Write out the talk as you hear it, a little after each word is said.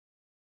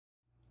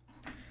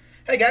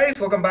Hey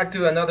guys, welcome back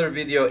to another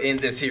video in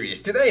this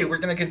series. Today we're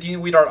going to continue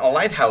with our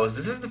Lighthouse.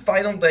 This is the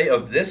final day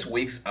of this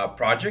week's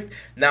project.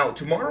 Now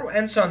tomorrow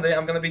and Sunday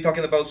I'm going to be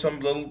talking about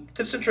some little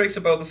tips and tricks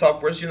about the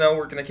softwares. You know,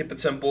 we're going to keep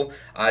it simple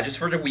just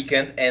for the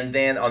weekend. And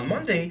then on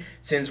Monday,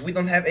 since we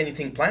don't have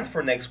anything planned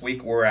for next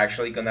week, we're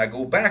actually going to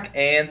go back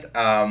and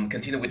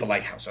continue with the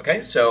Lighthouse,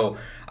 okay? So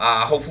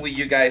hopefully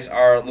you guys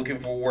are looking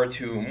forward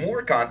to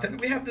more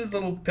content. We have these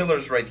little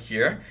pillars right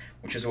here,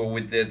 which is what we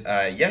did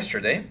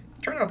yesterday.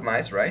 Turned out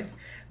nice, right?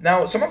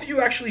 Now, some of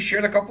you actually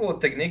shared a couple of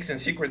techniques and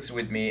secrets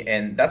with me,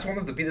 and that's one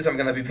of the videos I'm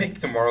going to be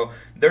making tomorrow.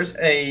 There's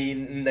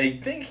a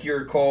thing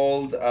here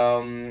called,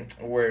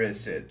 where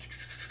is it?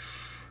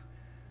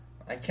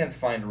 I can't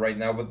find right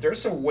now, but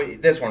there's a way,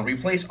 this one,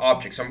 replace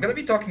objects. So I'm going to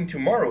be talking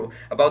tomorrow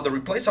about the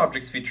replace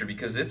objects feature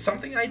because it's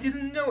something I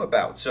didn't know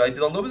about. So I did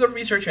a little bit of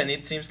research and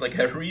it seems like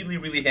a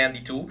really handy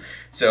tool.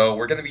 So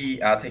we're going to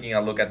be taking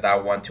a look at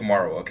that one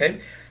tomorrow,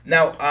 okay?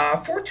 Now,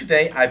 for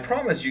today, I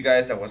promised you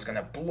guys I was going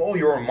to blow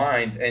your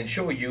mind and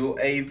show you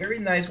a very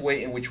nice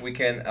way in which we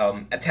can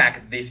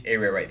attack this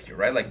area right here,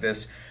 right? Like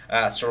this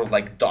sort of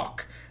like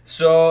dock.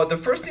 So the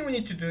first thing we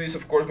need to do is,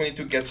 of course, we need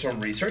to get some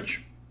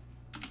research.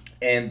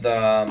 And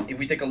if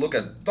we take a look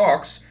at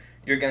docks,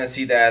 you're gonna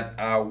see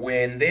that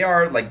when they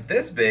are like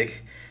this big,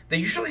 they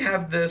usually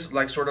have this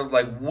like sort of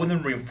like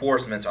wooden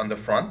reinforcements on the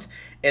front,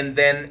 and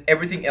then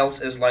everything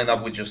else is lined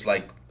up with just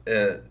like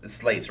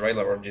slates, right?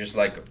 Or just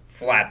like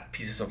flat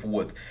pieces of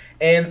wood.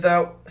 And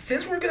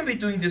since we're gonna be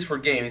doing this for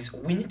games,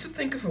 we need to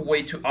think of a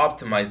way to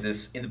optimize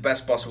this in the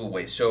best possible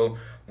way. So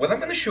what I'm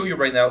gonna show you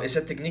right now is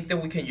a technique that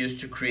we can use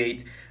to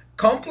create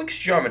complex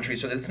geometry,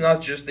 so that's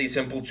not just a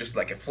simple, just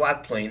like a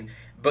flat plane,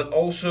 but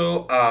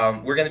also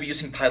we're going to be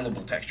using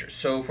tileable textures.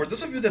 So for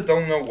those of you that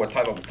don't know what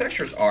tileable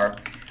textures are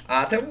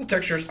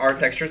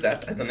textures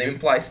that, as the name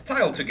implies,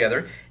 tile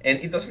together, and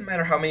it doesn't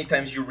matter how many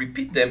times you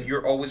repeat them,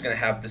 you're always going to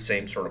have the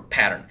same sort of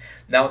pattern.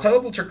 Now,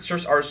 tileable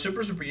textures are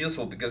super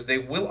useful because they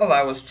will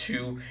allow us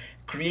to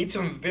create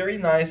some very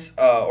nice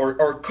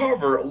or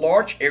cover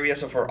large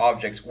areas of our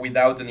objects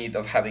without the need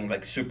of having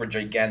like super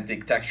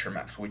gigantic texture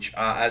maps, which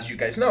as you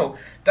guys know,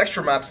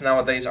 texture maps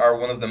nowadays are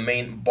one of the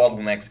main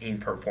bottlenecks in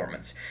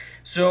performance.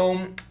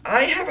 So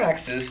I have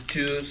access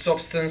to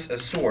Substance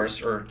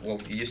Source, or well,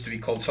 it used to be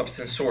called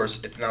Substance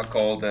Source. It's now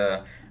called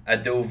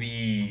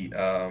Adobe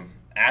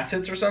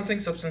Assets or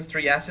something, Substance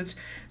 3 Assets.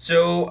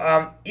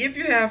 So if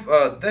you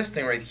have this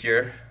thing right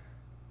here,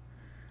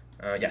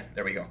 yeah,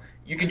 there we go.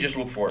 You can just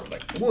look for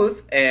like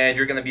wood, and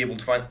you're gonna be able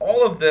to find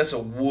all of this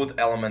wood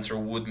elements or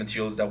wood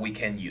materials that we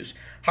can use.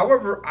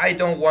 However, I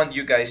don't want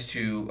you guys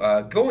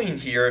to go in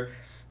here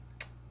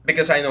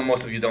because I know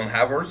most of you don't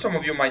have, or some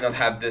of you might not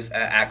have this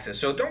access.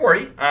 So don't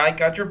worry, I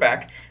got your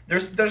back.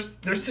 There's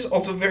this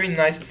also very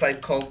nice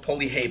site called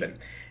Polyhaven.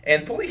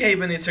 And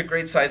Polyhaven is a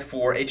great site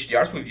for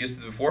HDRs, we've used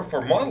it before,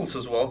 for models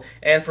as well,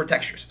 and for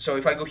textures. So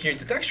if I go here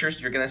into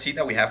textures, you're gonna see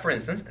that we have, for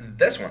instance,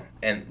 this one.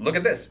 And look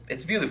at this,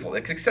 it's beautiful.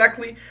 It's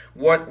exactly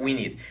what we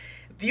need.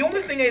 The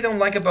only thing I don't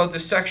like about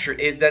this texture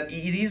is that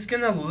it is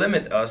gonna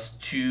limit us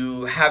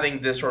to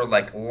having this sort of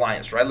like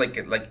lines, right? Like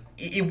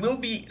it will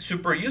be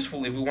super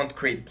useful if we want to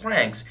create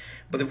planks,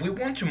 but if we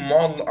want to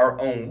model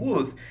our own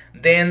wood,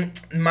 then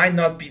it might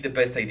not be the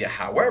best idea.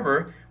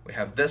 However, we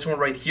have this one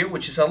right here,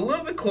 which is a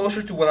little bit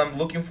closer to what I'm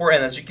looking for,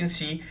 and as you can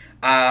see,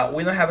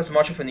 we don't have as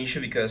much of an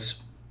issue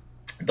because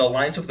the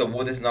lines of the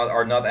wood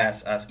are not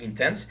as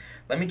intense.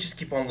 Let me just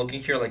keep on looking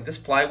here. Like this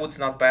plywood's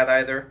not bad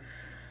either.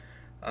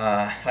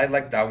 I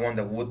like that one,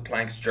 the wood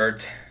planks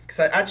dirt, because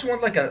I just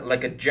want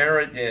like a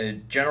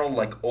general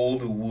like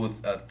old wood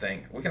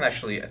thing. We can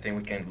actually, I think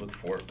we can look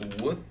for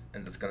wood,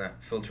 and that's gonna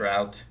filter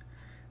out.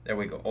 There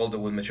we go, all the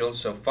wood materials.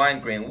 So fine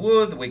grain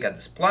wood, we got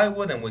this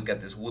plywood, and we got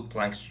this wood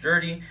planks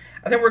dirty.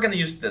 I think we're gonna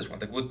use this one,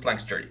 the wood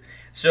planks dirty.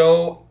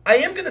 So I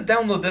am gonna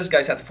download this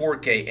guys at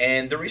 4K,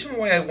 and the reason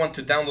why I want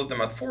to download them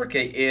at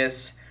 4K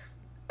is,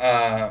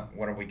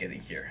 what are we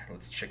getting here?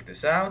 Let's check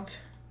this out.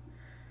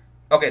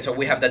 Okay, so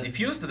we have the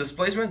diffuse, the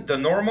displacement, the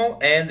normal,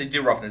 and the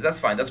roughness. That's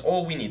fine. That's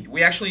all we need.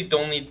 We actually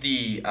don't need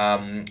the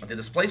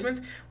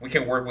displacement. We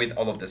can work with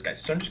all of this,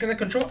 guys. So I'm just gonna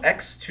Control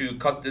X to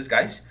cut this,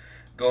 guys.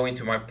 Go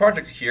into my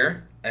projects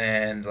here,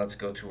 and let's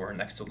go to our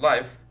Nexttut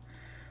Live.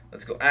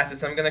 Let's go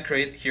assets. I'm gonna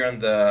create here on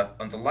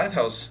the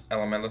Lighthouse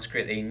element. Let's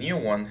create a new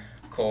one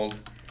called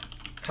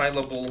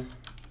tileable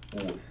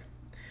wood.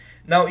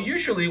 Now,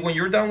 usually when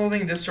you're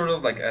downloading this sort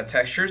of like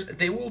textures,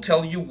 they will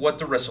tell you what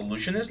the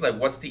resolution is, like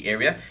what's the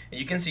area. And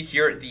you can see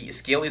here the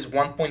scale is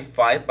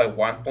 1.5 by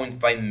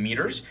 1.5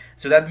 meters.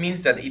 So that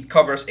means that it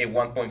covers a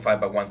 1.5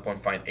 by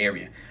 1.5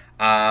 area.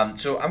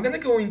 So I'm gonna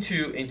go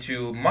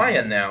into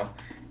Maya now,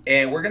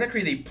 and we're gonna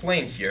create a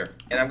plane here,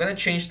 and I'm gonna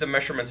change the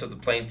measurements of the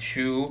plane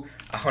to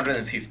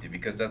 150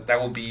 because that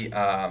will be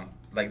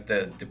like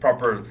the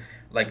proper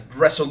like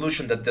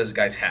resolution that these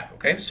guys have.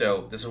 Okay,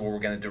 so this is what we're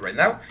gonna do right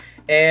now,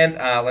 and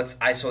let's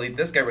isolate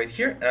this guy right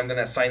here, and I'm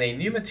gonna assign a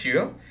new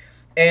material,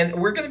 and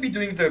we're gonna be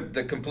doing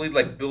the complete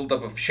like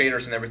build-up of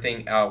shaders and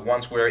everything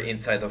once we're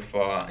inside of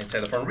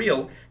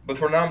Unreal. But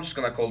for now, I'm just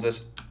gonna call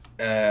this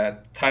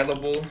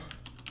tileable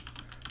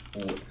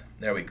wood.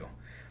 There we go.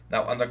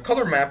 Now on the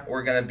color map,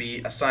 we're gonna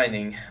be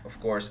assigning, of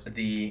course,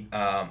 the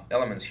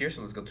elements here.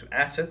 So let's go to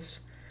Assets,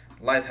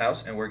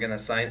 Lighthouse, and we're gonna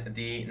assign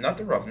the, not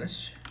the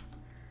roughness.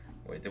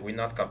 Wait, did we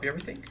not copy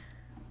everything?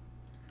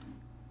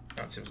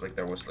 No, it seems like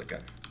there was like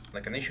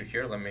an issue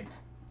here. Let me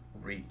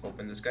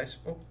reopen this, guys.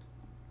 Oh,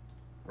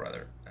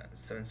 rather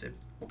 7-zip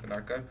open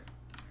archive.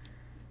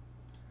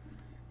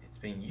 It's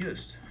being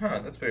used. Huh,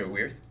 that's very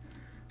weird.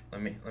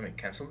 Let me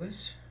cancel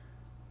this.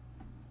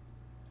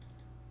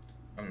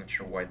 I'm not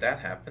sure why that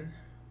happened.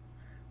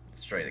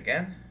 Let's try it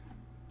again.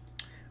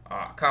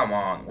 Ah, come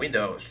on,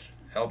 Windows,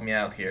 help me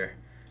out here.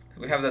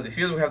 We have the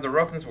diffuse, we have the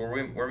roughness,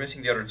 we're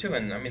missing the other two,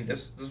 and I mean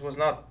this was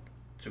not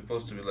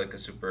supposed to be like a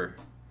super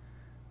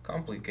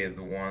complicated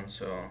one,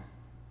 so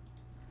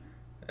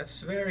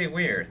that's very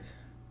weird.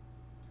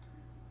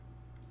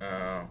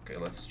 Okay,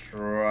 let's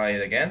try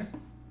it again.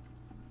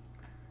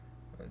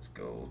 Let's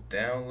go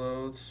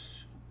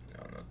downloads.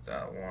 No, not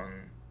that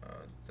one.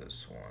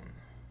 This one.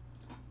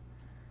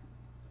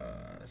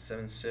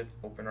 7-zip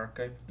open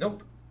archive.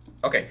 Nope.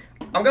 Okay,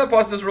 I'm gonna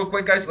pause this real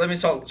quick, guys. Let me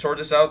sort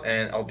this out,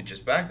 and I'll be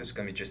just back. This is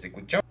gonna be just a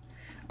quick jump.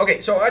 Okay,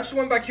 so I just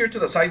went back here to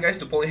the site, guys,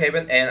 to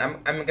Polyhaven, and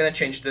I'm gonna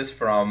change this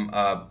from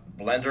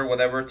Blender,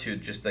 whatever, to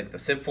just like the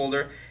zip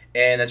folder.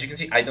 And as you can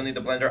see, I don't need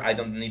the Blender. I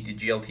don't need the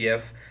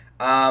GLTF.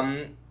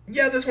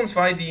 Yeah, this one's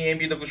fine. The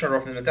ambient occlusion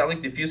roughness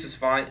metallic. Diffuse is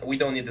fine. We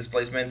don't need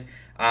displacement.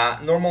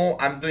 Normal,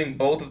 I'm doing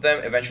both of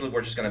them. Eventually,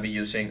 we're just gonna be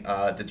using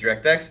the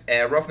DirectX.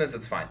 And roughness,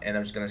 that's fine. And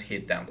I'm just gonna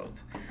hit download.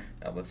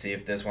 Now let's see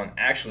if this one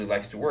actually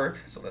likes to work.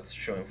 So let's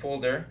show in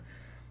folder.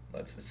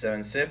 Let's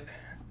 7-zip.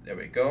 There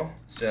we go.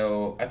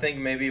 So I think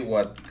maybe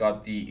what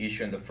got the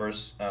issue in the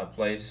first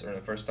place, or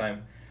the first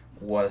time,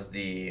 was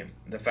the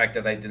fact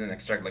that I didn't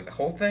extract like the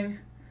whole thing.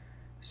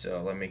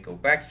 So let me go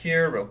back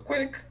here real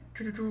quick.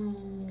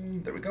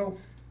 There we go.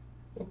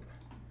 Oop.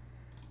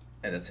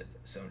 And that's it.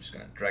 So I'm just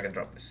gonna drag and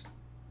drop this.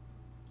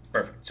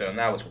 Perfect. So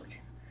now it's working.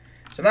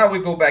 So now we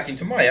go back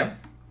into Maya,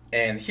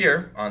 and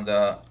here on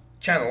the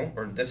channel,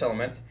 or this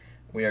element,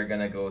 we are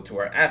gonna go to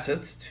our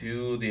assets,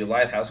 to the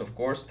lighthouse, of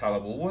course,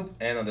 tileable wood,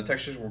 and on the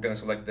textures we're gonna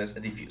select this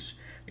diffuse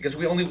because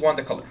we only want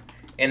the color.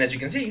 And as you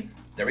can see,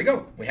 there we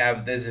go. We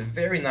have this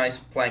very nice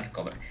plank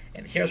color,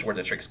 and here's where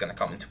the trick is gonna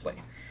come into play.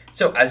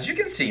 So as you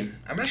can see,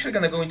 I'm actually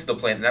gonna go into the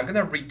plane and I'm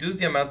gonna reduce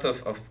the amount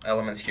of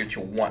elements here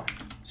to 1.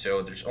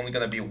 So there's only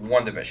gonna be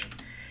 1 division.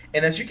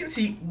 And as you can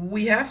see,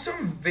 we have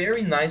some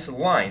very nice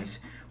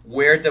lines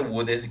where the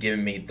wood is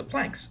giving me the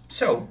planks.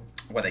 So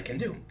what I can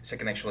do is I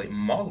can actually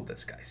model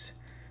this, guys.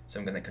 So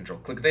I'm gonna control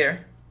click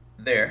there,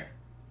 there,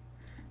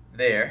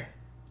 there,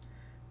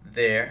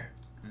 there,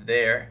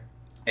 there,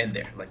 and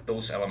there, like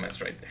those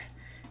elements right there.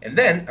 And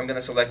then I'm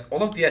gonna select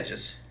all of the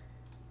edges,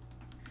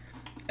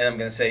 and I'm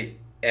gonna say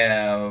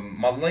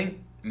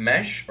modeling,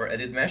 mesh, or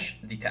edit mesh,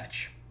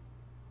 detach.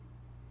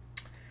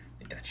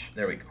 Detach,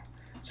 there we go.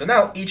 So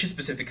now each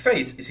specific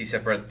face is a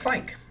separate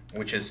plank,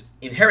 which is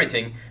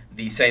inheriting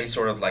the same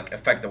sort of like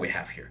effect that we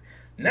have here.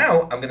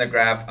 Now I'm gonna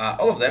grab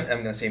all of them, and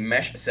I'm gonna say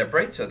mesh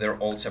separate, so they're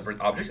all separate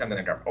objects. I'm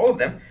gonna grab all of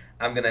them,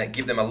 I'm gonna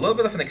give them a little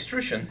bit of an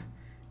extrusion.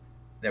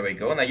 There we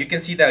go. Now you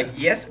can see that,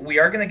 yes, we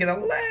are gonna get a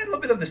little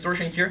bit of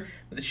distortion here,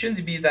 but it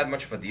shouldn't be that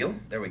much of a deal.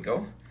 There we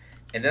go.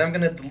 And then I'm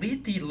gonna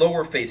delete the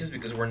lower faces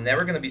because we're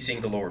never gonna be seeing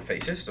the lower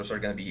faces. Those are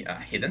gonna be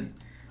hidden.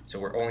 So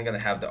we're only gonna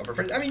have the upper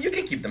faces. I mean, you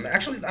can keep them.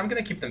 Actually, I'm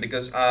gonna keep them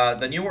because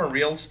the newer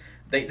Unreals,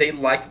 they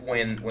like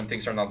when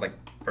things are not like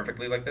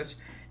perfectly like this.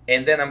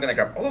 And then I'm gonna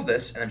grab all of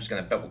this and I'm just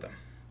gonna bevel them.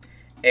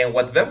 And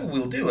what bevel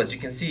will do, as you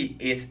can see,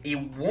 is it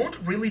won't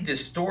really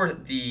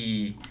distort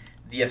the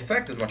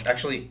effect as much.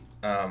 Actually,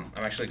 I'm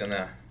actually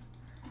gonna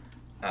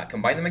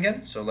combine them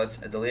again. So let's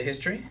delete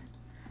history,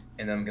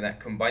 and then I'm gonna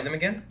combine them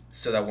again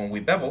so that when we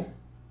bevel,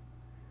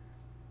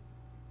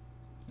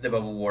 the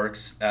bevel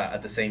works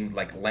at the same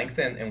like length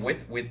and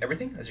width with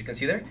everything, as you can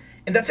see there.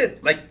 And that's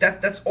it. Like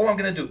that's all I'm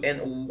gonna do.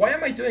 And why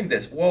am I doing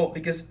this? Well,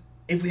 because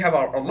if we have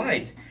our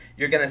light,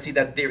 you're gonna see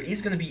that there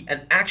is gonna be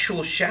an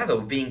actual shadow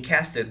being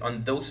casted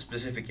on those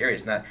specific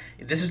areas. Now,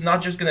 this is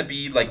not just gonna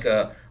be like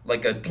a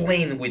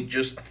plane with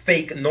just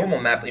fake normal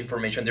map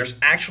information. There's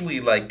actually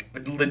like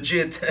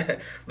legit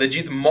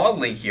legit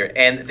modeling here,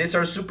 and these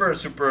are super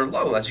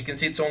low. As you can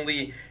see, it's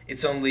only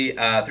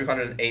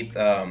 308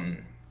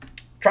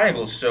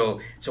 triangles, so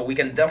we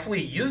can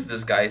definitely use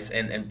this, guys,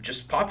 and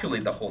just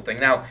populate the whole thing.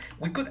 Now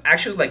we could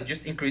actually like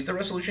just increase the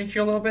resolution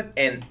here a little bit,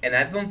 and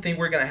I don't think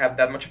we're gonna have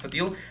that much of a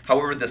deal.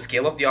 However, the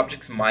scale of the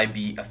objects might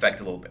be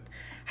affected a little bit.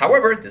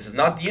 However, this is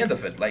not the end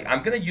of it. Like,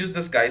 I'm gonna use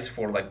this, guys,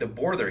 for like the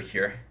border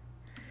here,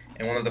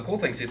 and one of the cool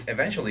things is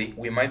eventually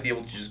we might be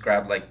able to just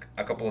grab like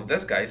a couple of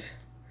this, guys.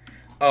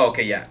 Oh,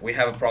 okay, yeah, we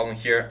have a problem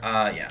here.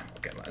 Yeah,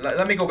 okay,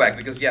 let me go back,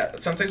 because yeah,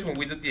 sometimes when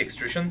we do the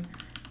extrusion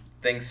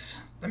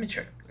things, let me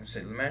check. Let's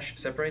say mesh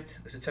separate.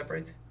 Does it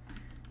separate?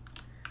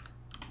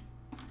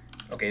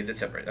 Okay, it did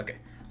separate. Okay,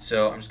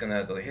 so I'm just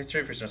gonna delete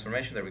history, first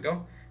transformation. There we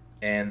go.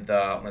 And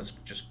let's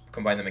just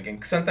combine them again.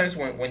 Sometimes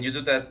when you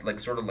do that, like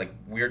sort of like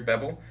weird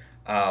bevel,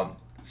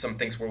 some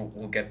things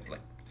will get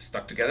like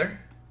stuck together.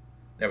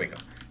 There we go.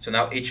 So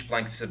now each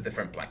plank is a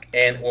different plank.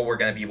 And what we're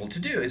going to be able to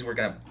do is we're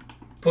going to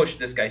push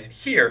this guys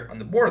here on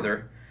the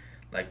border,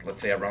 like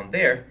let's say around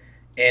there,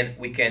 and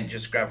we can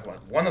just grab like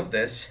one of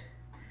this,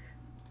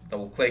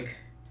 double click,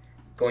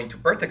 go into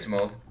vertex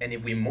mode, and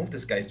if we move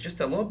this guys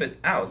just a little bit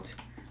out,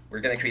 we're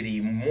going to create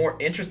a more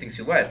interesting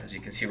silhouette, as you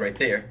can see right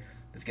there.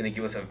 It's going to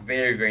give us a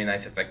very, very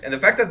nice effect. And the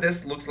fact that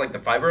this looks like the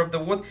fiber of the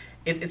wood,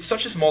 it's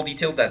such a small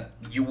detail that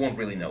you won't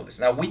really notice.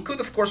 Now, we could,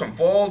 of course,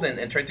 unfold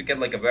and try to get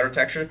like a better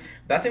texture.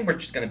 But I think we're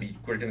going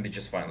to be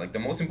just fine. Like the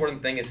most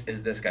important thing is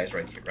this guys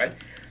right here, right?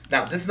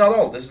 Now, this is not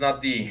all. This is not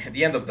the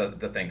end of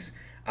the things.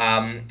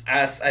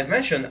 As I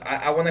mentioned,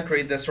 I want to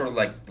create this sort of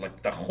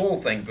like the whole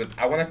thing, but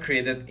I want to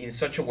create it in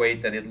such a way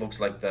that it looks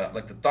like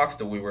the docks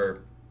that we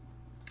were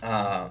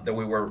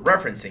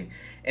referencing.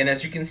 And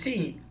as you can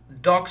see,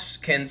 docks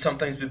can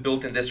sometimes be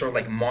built in this sort of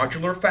like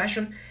modular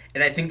fashion,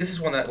 and I think this is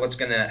what's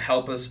going to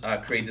help us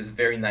create this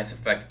very nice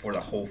effect for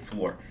the whole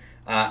floor.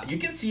 You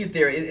can see it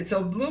there. It's a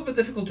little bit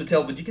difficult to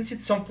tell, but you can see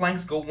some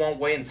planks go one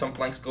way and some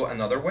planks go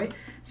another way.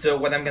 So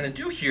what I'm going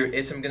to do here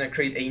is I'm going to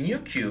create a new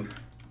cube.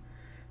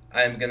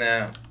 I'm going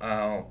to,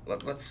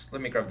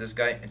 let me grab this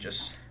guy and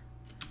just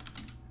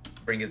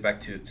bring it back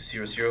to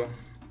 0, 0.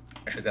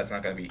 Actually, that's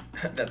not going to be,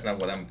 that's not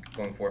what I'm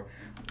going for.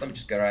 Let me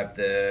just grab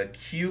the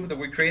cube that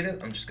we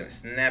created. I'm just going to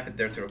snap it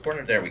there to the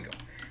corner. There we go.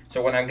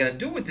 So what I'm going to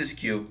do with this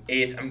cube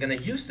is I'm going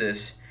to use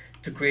this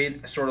to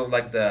create sort of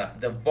like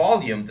the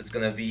volume that's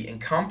going to be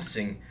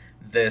encompassing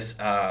this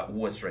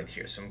woods right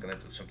here. So I'm going to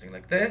do something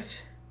like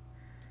this.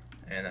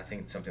 And I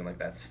think something like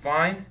that's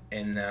fine.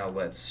 And now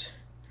let's,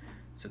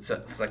 so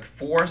it's like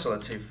 4. So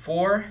let's say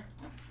 4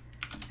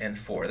 and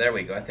 4. There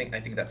we go. I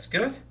think that's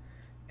good.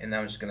 And now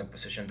I'm just going to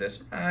position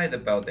this right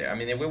about there. I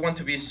mean, if we want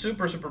to be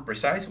super, super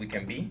precise, we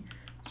can be.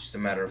 It's just a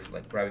matter of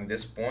like grabbing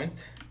this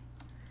point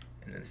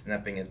and then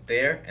snapping it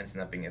there and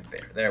snapping it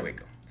there. There we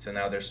go. So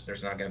now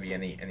there's not going to be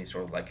any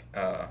sort of like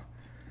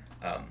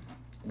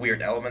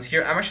weird elements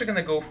here. I'm actually going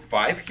to go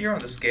 5 here on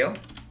the scale.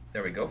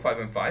 There we go, 5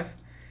 and 5.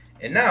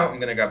 And now I'm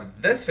going to grab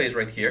this face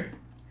right here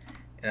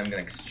and I'm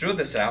going to extrude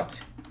this out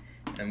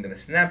and I'm going to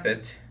snap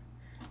it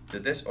to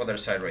this other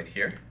side right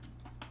here.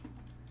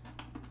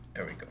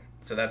 There we go.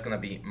 So that's going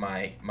to be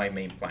my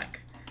main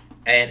plank.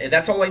 And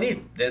that's all I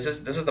need. This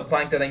is the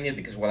plank that I need,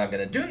 because what I'm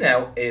going to do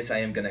now is I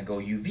am going to go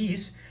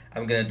UVs.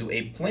 I'm going to do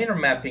a planar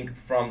mapping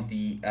from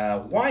the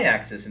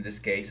y-axis, in this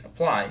case,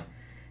 apply.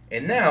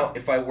 And now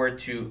if I were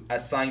to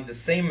assign the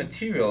same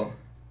material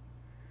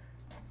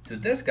to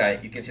this guy,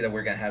 you can see that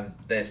we're going to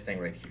have this thing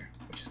right here,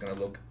 which is going to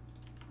look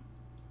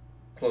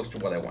close to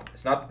what I want.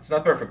 It's not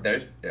perfect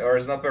there, or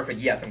it's not perfect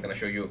yet. I'm going to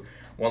show you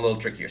one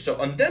little trick here.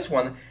 So on this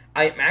one,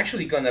 I'm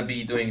actually going to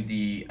be doing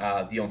the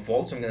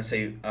unfold. So I'm going to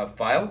say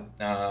File,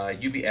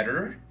 UV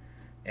Editor,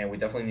 and we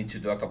definitely need to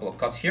do a couple of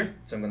cuts here.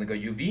 So I'm going to go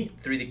UV,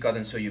 3D cut,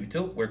 and so UV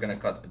tool. We're going to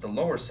cut the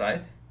lower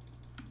side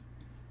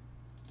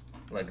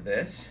like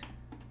this,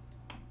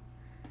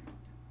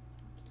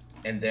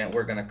 and then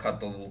we're going to cut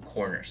the little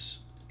corners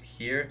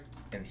here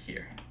and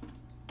here.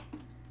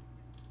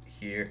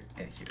 Here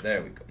and here.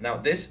 There we go. Now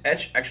this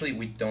edge, actually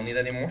we don't need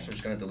anymore, so I'm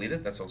just going to delete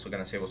it. That's also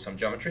going to save us some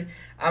geometry.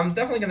 I'm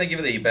definitely going to give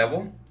it a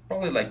bevel,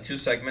 probably like 2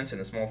 segments in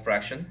a small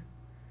fraction.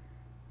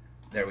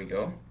 There we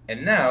go.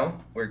 And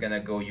now we're going to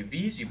go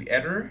UVs, UV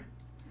Editor,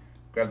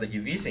 grab the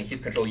UVs and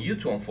hit Control U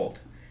to unfold.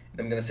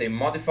 And I'm going to say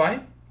Modify,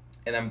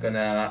 and I'm going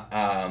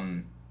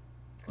to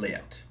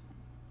Layout.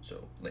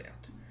 So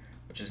Layout,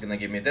 which is going to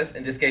give me this.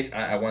 In this case,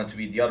 I want it to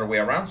be the other way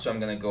around, so I'm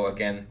going to go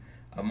again,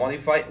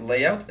 Modify,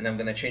 Layout, and I'm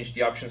going to change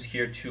the options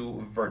here to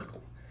Vertical.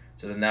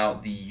 So that now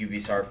the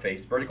UVs are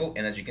faced vertical,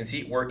 and as you can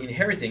see, we're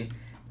inheriting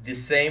the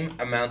same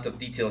amount of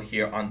detail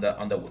here on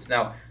the woods.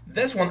 Now,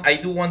 this one, I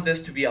do want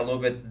this to be a little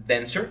bit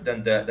denser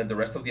than the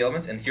rest of the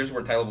elements, and here's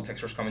where tileable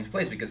textures come into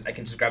place, because I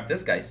can just grab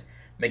this guys,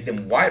 make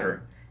them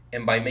wider,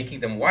 and by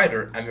making them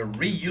wider, I'm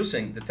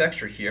reusing the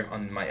texture here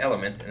on my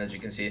element, and as you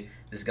can see,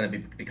 this is going to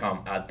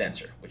become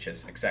denser, which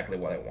is exactly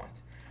what I want.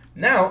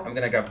 Now, I'm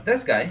going to grab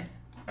this guy,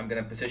 I'm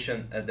going to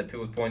position at the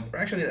pivot point, or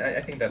actually,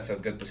 I think that's a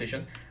good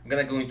position. I'm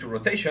going to go into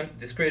rotation,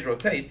 discrete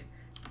rotate,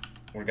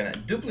 we're going to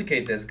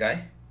duplicate this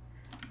guy,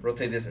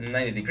 rotate this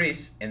 90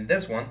 degrees, and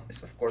this one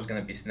is of course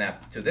going to be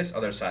snapped to this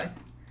other side,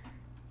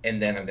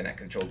 and then I'm going to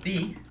Control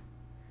D,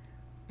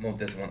 move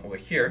this one over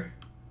here,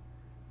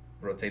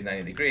 rotate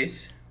 90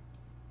 degrees,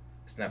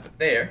 snap it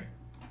there,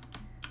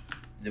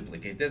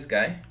 duplicate this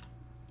guy,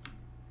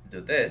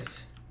 do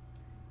this,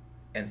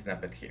 and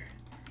snap it here.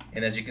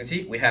 And as you can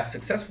see, we have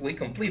successfully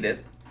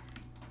completed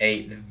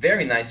a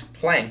very nice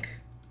plank,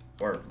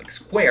 or like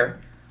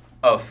square,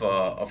 of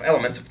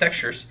elements, of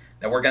textures,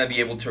 that we're going to be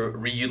able to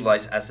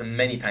reutilize as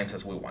many times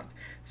as we want.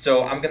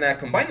 So I'm going to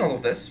combine all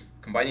of this,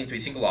 combine into a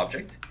single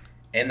object,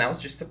 and now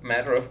it's just a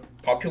matter of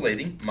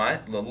populating my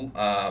little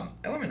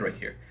element right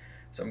here.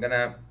 So I'm going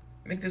to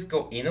make this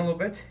go in a little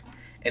bit,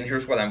 and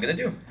here's what I'm going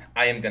to do.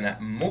 I am going to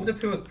move the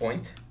pivot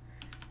point,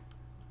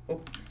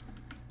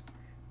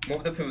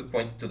 move the pivot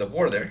point to the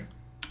border.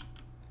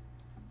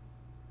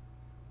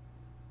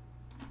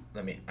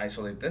 Let me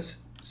isolate this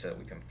so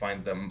we can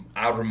find the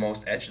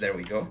outermost edge. There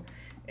we go.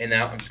 And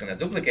now I'm just gonna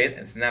duplicate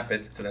and snap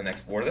it to the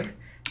next border.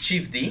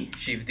 Shift D,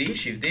 Shift D,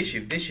 Shift D,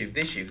 Shift D, Shift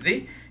D, Shift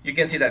D. You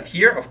can see that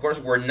here, of course,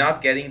 we're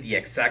not getting the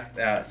exact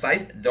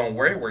size. Don't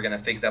worry, we're gonna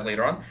fix that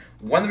later on.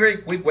 One very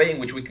quick way in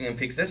which we can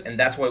fix this, and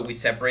that's why we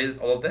separated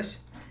all of this.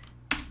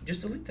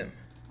 Just delete them.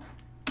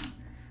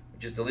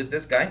 Just delete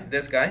this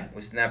guy.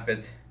 We snap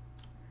it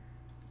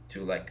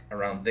to like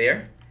around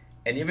there.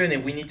 And even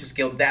if we need to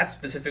scale that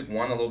specific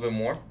one a little bit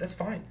more, that's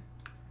fine.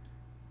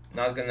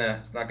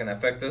 It's not gonna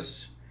affect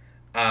us.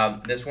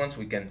 This ones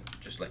we can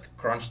just like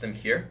crunch them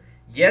here.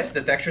 Yes,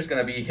 the texture is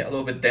gonna be a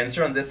little bit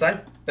denser on this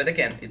side, but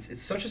again,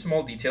 it's such a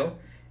small detail,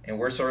 and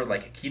we're sort of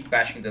like keep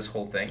bashing this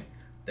whole thing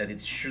that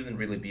it shouldn't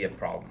really be a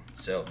problem.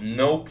 So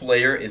no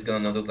player is gonna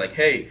notice like,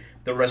 hey,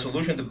 the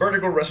resolution, the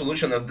vertical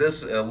resolution of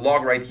this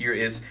log right here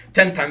is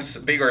 10 times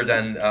bigger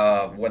than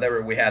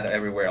whatever we had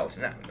everywhere else.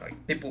 Nah,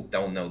 like people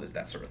don't notice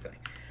that sort of thing.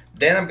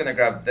 Then I'm gonna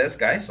grab this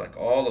guys, like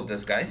all of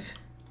these guys,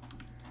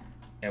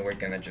 and we're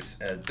gonna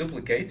just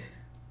duplicate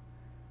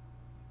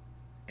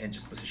and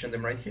just position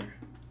them right here.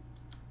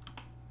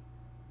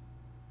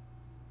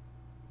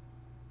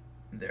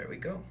 There we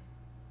go.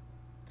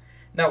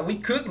 Now we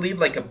could leave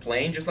like a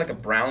plane, just like a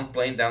brown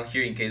plane down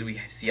here in case we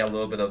see a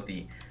little bit of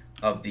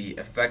the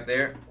effect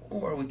there,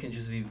 or we can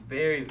just be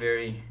very,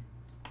 very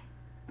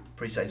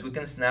precise. We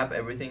can snap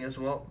everything as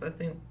well, but I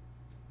think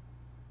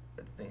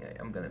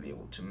I'm gonna be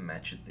able to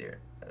match it there.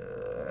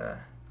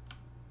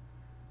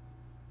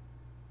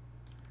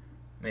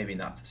 Maybe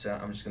not. So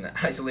I'm just gonna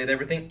isolate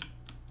everything,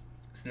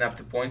 snap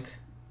to point,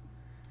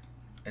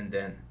 and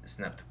then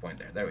snap to point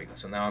there. There we go.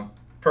 So now I'm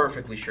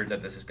perfectly sure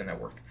that this is gonna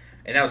work.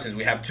 And now since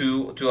we have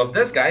two of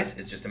these guys,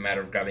 it's just a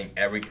matter of grabbing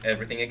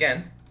everything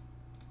again.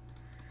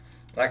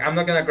 Like I'm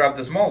not gonna grab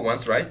the small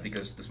ones, right?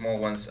 Because the small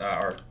ones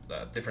are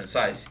different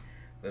size.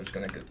 But I'm just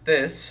gonna get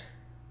this,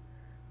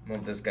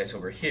 move this guys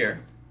over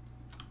here.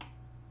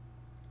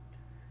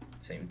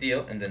 Same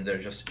deal, and then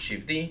there's just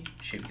Shift D,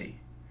 Shift D.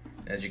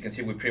 And as you can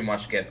see, we pretty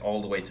much get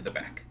all the way to the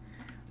back.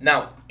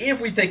 Now,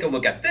 if we take a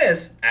look at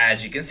this,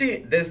 as you can see,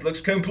 this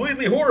looks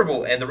completely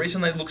horrible. And the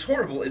reason it looks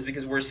horrible is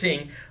because we're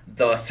seeing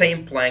the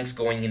same planks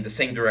going in the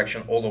same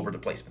direction all over the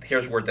place. But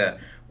here's where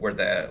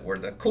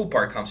the cool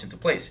part comes into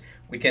place.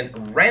 We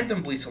can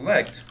randomly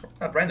select,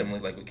 not randomly,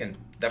 like we can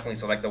definitely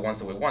select the ones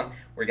that we want.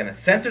 We're gonna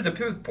center the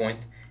pivot point.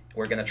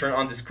 We're gonna turn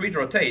on discrete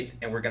rotate,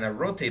 and we're gonna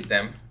rotate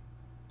them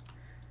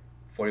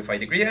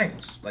 45-degree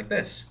angles, like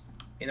this,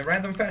 in a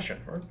random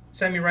fashion, or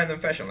semi-random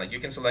fashion. Like you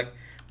can select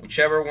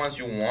whichever ones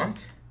you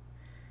want.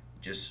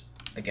 Just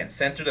again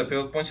center the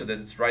pivot point so that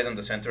it's right on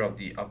the center of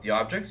the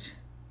objects,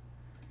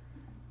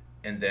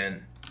 and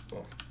then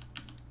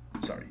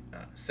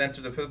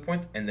center the pivot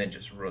point and then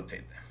just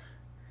rotate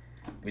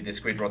them with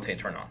discrete rotate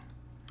turn on.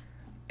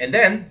 And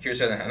then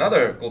here's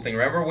another cool thing.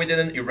 Remember, we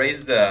didn't erase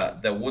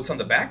the woods on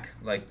the back,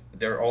 like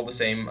they're all the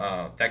same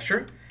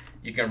texture.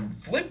 You can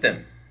flip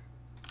them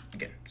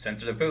again,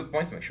 center the pivot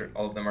point, make sure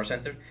all of them are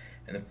centered,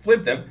 and then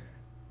flip them.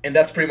 And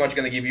that's pretty much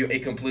going to give you a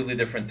completely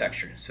different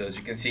texture. So as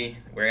you can see,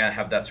 we're going to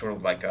have that sort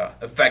of like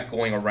effect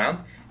going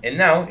around. And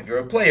now, if you're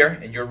a player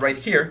and you're right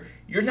here,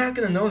 you're not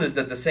going to notice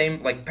that the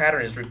same like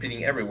pattern is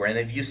repeating everywhere. And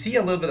if you see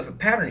a little bit of a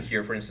pattern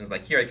here, for instance,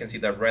 like here, I can see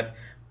that red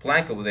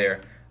plank over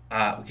there.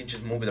 We can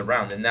just move it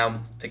around. And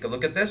now take a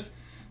look at this.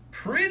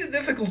 Pretty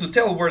difficult to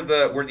tell where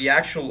the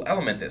actual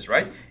element is,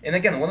 right? And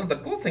again, one of the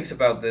cool things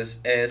about this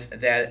is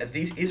that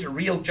this is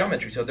real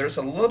geometry. So there's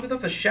a little bit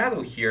of a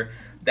shadow here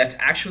that's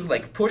actually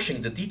like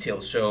pushing the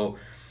details.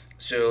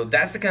 So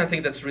that's the kind of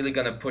thing that's really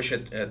gonna push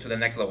it to the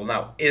next level.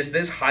 Now, is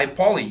this high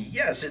poly?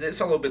 Yes, it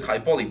is a little bit high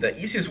poly. The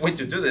easiest way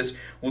to do this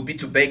would be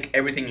to bake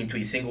everything into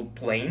a single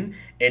plane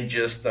and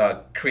just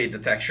create the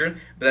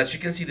texture. But as you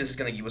can see, this is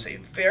gonna give us a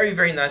very,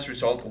 very nice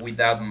result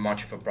without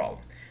much of a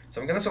problem. So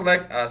I'm gonna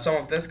select some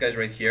of this guys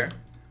right here,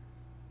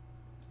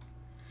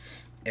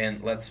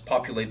 and let's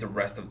populate the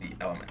rest of the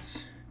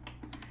elements.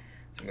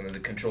 So I'm gonna do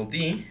Control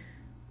D,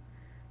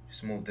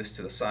 just move this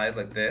to the side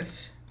like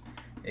this.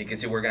 And you can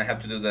see we're gonna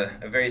have to do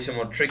a very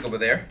similar trick over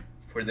there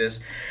for this.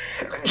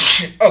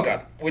 Oh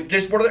god, with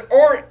this border.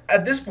 Or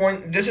at this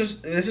point, this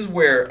is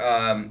where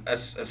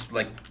as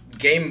like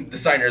game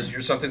designers,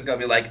 you're sometimes gonna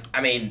be like, I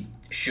mean,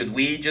 should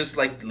we just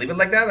like leave it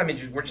like that? I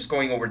mean, we're just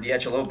going over the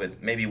edge a little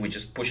bit. Maybe we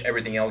just push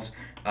everything else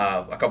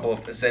a couple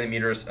of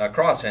centimeters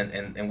across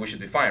and we should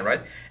be fine,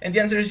 right? And the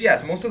answer is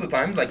yes. Most of the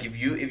time, like if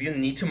you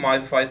need to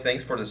modify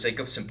things for the sake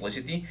of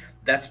simplicity,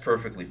 that's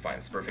perfectly fine.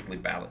 It's perfectly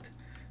valid.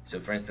 So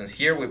for instance,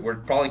 here we're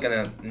probably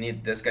gonna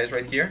need this guys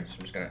right here. So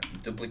I'm just gonna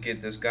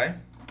duplicate this guy.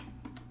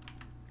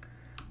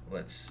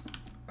 Let's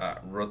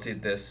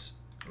rotate this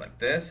like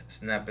this,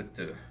 snap it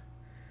to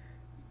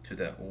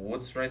the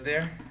woods right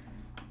there.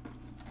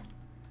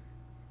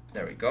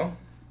 There we go.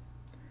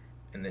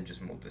 And then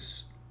just move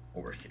this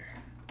over here.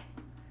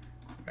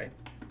 Right?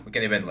 We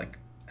can even like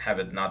have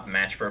it not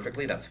match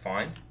perfectly, that's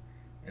fine.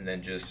 And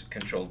then just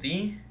Control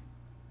D.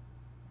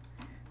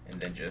 And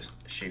then just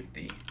Shift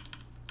D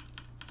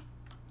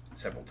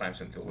several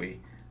times until we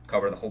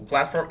cover the whole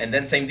platform. And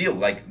then same deal,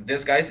 like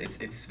this guys,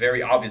 it's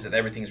very obvious that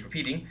everything is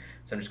repeating.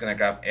 So I'm just gonna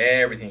grab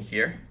everything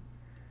here.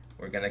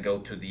 We're gonna go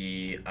to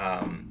the,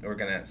 we're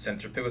gonna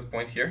center pivot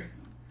point here,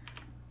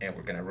 and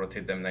we're gonna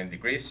rotate them 90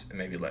 degrees, and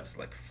maybe let's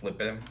like flip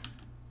them.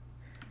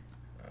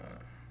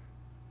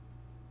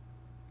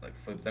 Like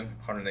flip them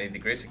 180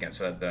 degrees again,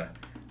 so that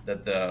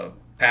the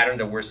pattern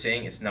that we're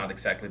seeing is not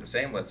exactly the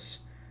same. Let's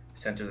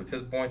center the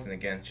pivot point, and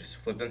again, just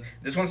flip them.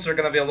 These ones are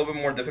gonna be a little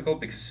bit more difficult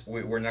because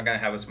we're not gonna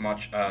have as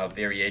much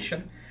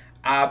variation.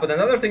 But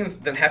another thing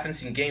that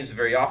happens in games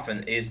very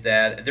often is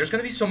that there's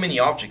going to be so many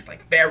objects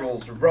like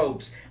barrels,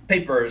 ropes,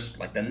 papers,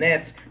 like the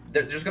nets.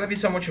 There's going to be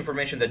so much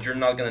information that you're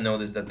not going to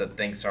notice that the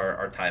things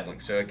are tiling.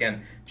 So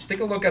again, just take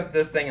a look at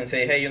this thing and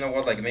say, hey, you know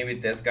what, like maybe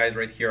these guys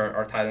right here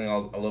are tiling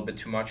a little bit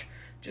too much.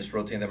 Just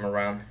rotate them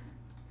around.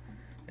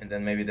 And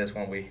then maybe this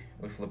one we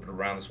flip it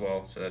around as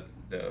well, so that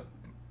the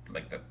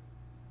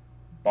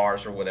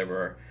bars or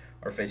whatever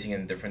are facing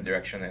in a different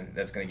direction, and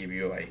that's going to give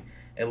you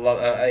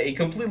a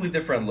completely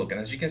different look. And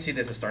as you can see,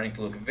 this is starting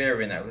to look very,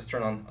 very nice. Let's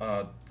turn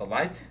on the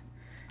light,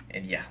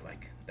 and yeah,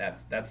 like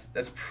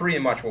that's pretty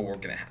much what we're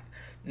gonna have.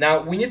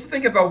 Now we need to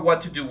think about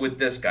what to do with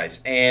this,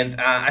 guys, and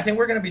I think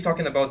we're gonna be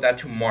talking about that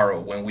tomorrow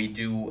when we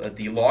do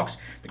the logs,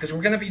 because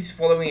we're gonna be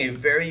following a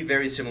very,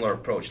 very similar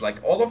approach.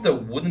 Like all of the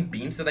wooden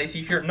beams that I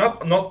see here,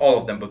 not all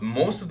of them, but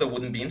most of the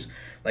wooden beams,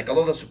 like all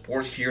of the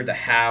supports here, the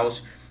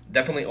house,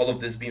 definitely all of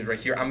these beams right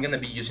here, I'm going to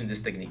be using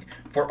this technique.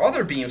 For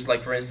other beams,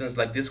 like for instance,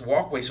 like these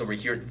walkways over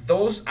here,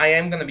 those I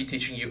am going to be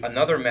teaching you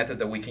another method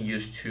that we can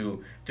use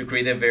to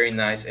create a very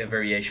nice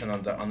variation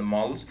on the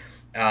models,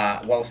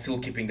 while still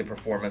keeping the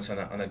performance on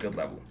a good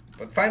level.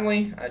 But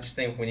finally, I just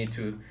think we need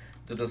to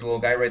do this little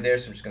guy right there,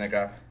 so I'm just going to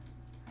grab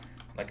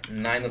like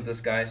 9 of these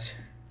guys.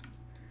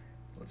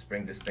 Let's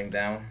bring this thing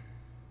down.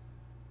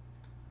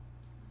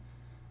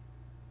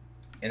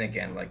 And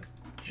again, like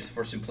just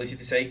for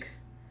simplicity's sake,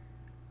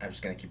 I'm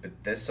just gonna keep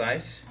it this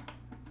size.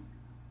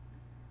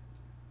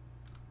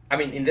 I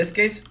mean, in this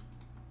case,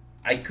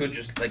 I could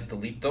just like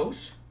delete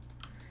those,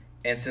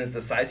 and since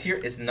the size here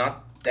is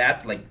not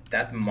that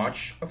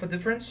much of a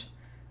difference,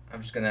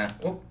 I'm just gonna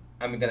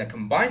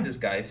combine these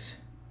guys,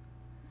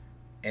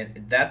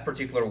 and that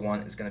particular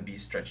one is gonna be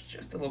stretched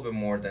just a little bit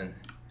more than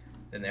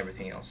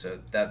everything else. So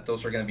that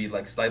those are gonna be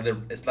like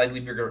slightly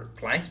bigger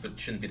planks, but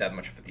shouldn't be that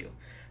much of a deal.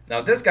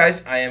 Now these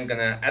guys, I am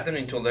gonna add them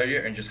into a layer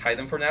and just hide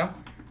them for now,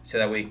 so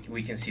that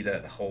we can see the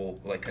whole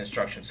like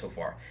construction so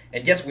far.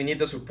 And yes, we need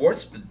the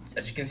supports, but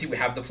as you can see, we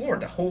have the floor.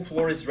 The whole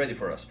floor is ready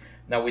for us.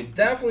 Now we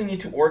definitely need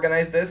to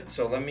organize this.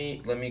 So let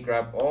me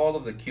grab all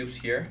of the cubes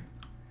here,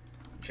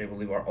 which I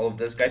believe are all of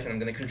this, guys, and I'm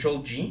gonna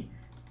Control G,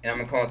 and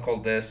I'm gonna call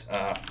this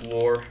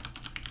floor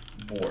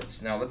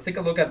boards. Now let's take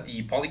a look at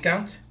the poly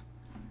count.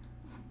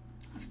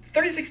 It's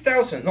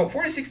 36,000, no,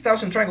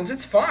 46,000 triangles.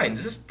 It's fine.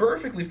 This is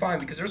perfectly fine,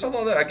 because there's a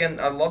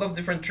lot of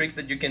different tricks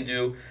that you can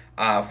do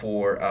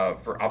for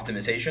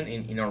optimization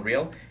in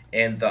Unreal,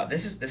 and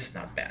this is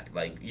not bad.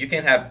 Like you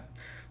can have,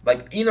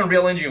 like in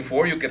Unreal Engine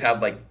 4, you could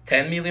have like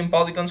 10 million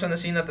polygons on a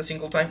scene at a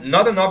single time.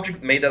 Not an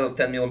object made out of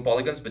 10 million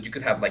polygons, but you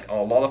could have like a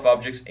lot of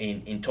objects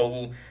in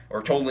total,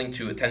 or totaling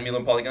to 10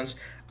 million polygons.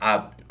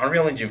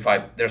 Unreal Engine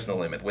 5, there's no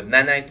limit. With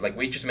Nanite, like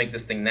we just make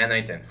this thing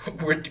Nanite and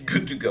we're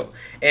good to go.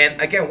 And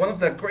again, one of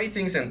the great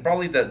things, and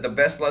probably the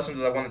best lesson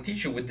that I want to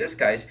teach you with this,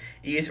 guys,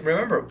 is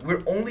remember,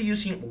 we're only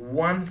using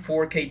one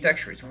 4K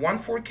texture. It's one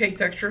 4K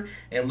texture,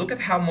 and look at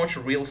how much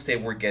real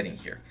estate we're getting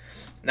here.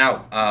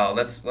 Now,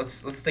 let's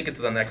take it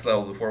to the next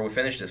level before we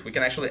finish this. We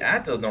can actually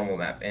add the normal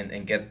map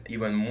and get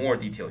even more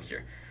detail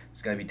here.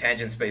 It's going to be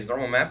tangent space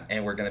normal map,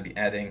 and we're going to be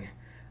adding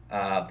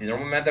the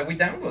normal map that we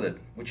downloaded,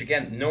 which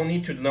again, no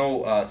need to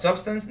know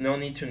substance, no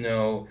need to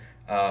know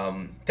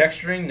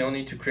texturing, no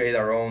need to create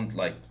our own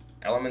like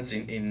elements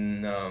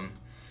in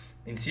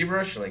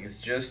ZBrush. Like it's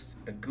just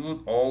a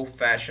good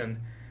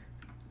old-fashioned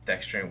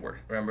texturing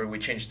work. Remember, we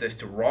changed this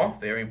to raw,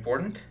 very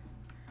important,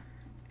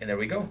 and there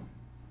we go.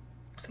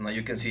 So now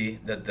you can see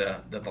that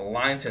the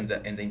lines and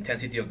the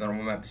intensity of the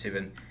normal map is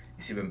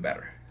even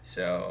better.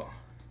 So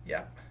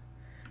yeah,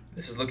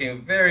 this is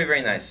looking very,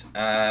 very nice.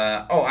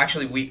 Oh,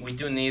 actually, we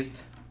do need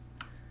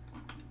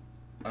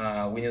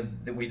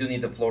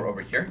the floor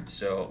over here.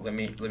 So let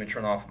me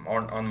turn off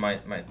on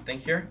my thing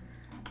here,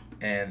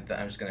 and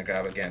I'm just gonna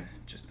grab again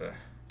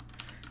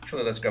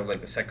actually let's grab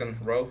like the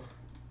second row,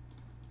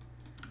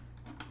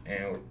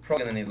 and we're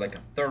probably gonna need like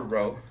a third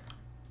row.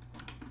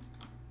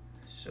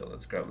 So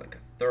let's grab like a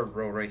third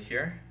row right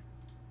here,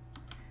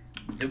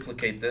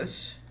 duplicate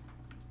this,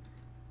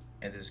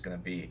 and this is gonna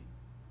be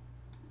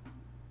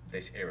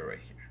this area right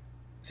here.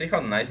 See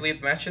how nicely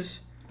it matches?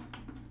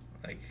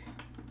 Like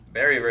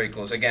very, very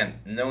close. Again,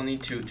 no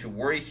need to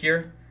worry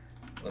here.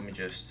 Let me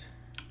just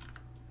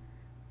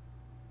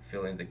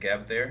fill in the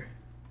gap there.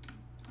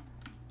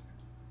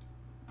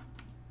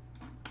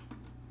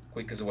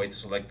 Quickest way to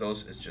select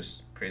those is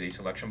just create a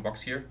selection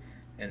box here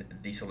and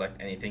deselect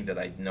anything that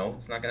I know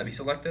it's not gonna be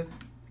selected.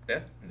 Like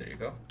that, and there you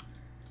go.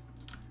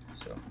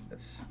 So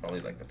that's probably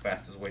like the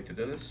fastest way to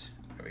do this.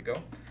 There we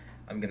go.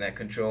 I'm gonna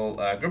Control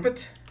group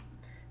it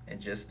and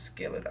just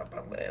scale it up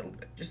a little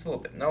bit, just a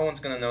little bit. No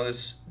one's gonna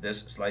notice this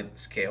slight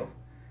scale,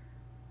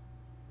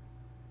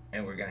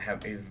 and we're gonna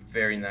have a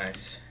very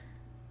nice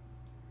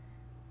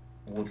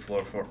wood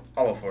floor for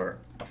all of our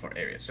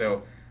area.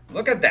 So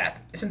look at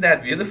that. Isn't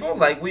that beautiful?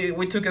 Like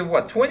we took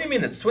what, 20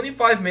 minutes,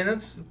 25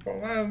 minutes,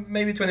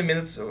 maybe 20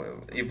 minutes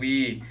if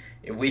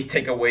we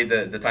take away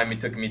the time it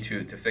took me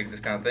to fix this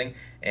kind of thing,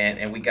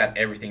 and we got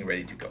everything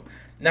ready to go.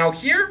 Now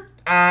here,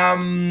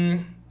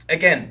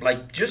 again,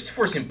 like just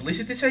for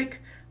simplicity's sake,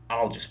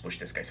 I'll just push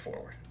this guys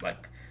forward.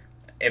 Like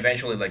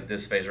eventually, like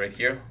this phase right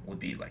here would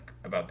be like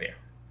about there,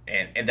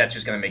 and that's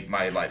just gonna make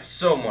my life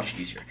so much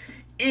easier.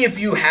 If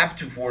you have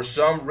to, for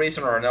some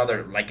reason or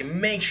another, like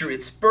make sure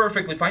it's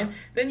perfectly fine,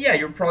 then yeah,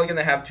 you're probably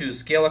gonna have to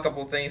scale a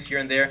couple things here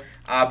and there.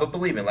 But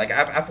believe me, like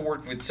I've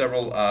worked with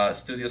several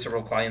studios,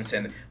 several clients,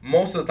 and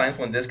most of the times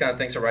when this kind of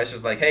things arise,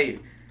 it's like, hey,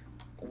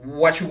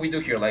 what should we do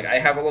here? Like I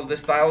have all of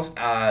these tiles.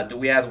 Do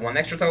we add one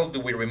extra tile? Do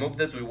we remove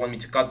this? Do we want me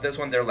to cut this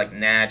one? They're like,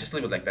 nah, just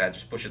leave it like that.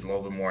 Just push it a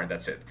little bit more, and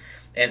that's it.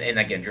 And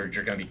again, you're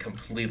gonna be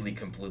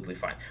completely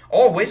fine.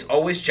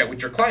 Always check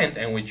with your client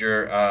and with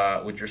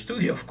your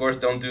studio. Of course,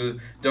 don't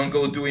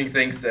go doing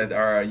things that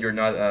are you're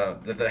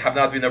not that have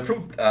not been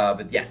approved.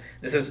 But yeah,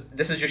 this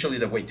is usually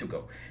the way to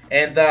go.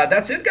 And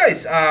that's it,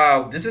 guys.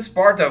 This is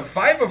part of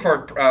 5 of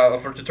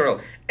our tutorial.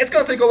 It's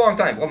gonna take a long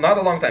time. Well, not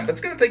a long time, but it's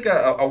gonna take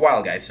a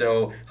while, guys.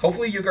 So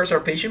hopefully you guys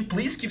are patient.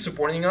 Please keep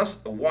supporting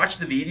us. Watch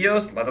the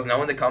videos. Let us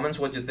know in the comments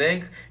what you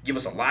think. Give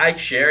us a like,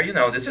 share. You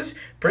know, this is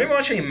pretty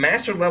much a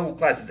master level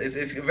class.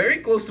 It's very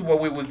close to what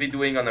we would be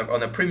doing on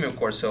a premium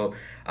course. So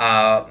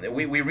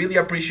we really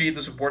appreciate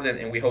the support,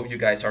 and we hope you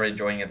guys are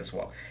enjoying it as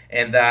well.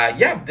 And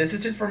yeah, this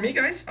is it for me,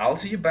 guys. I'll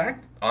see you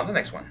back on the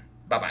next one.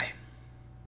 Bye bye.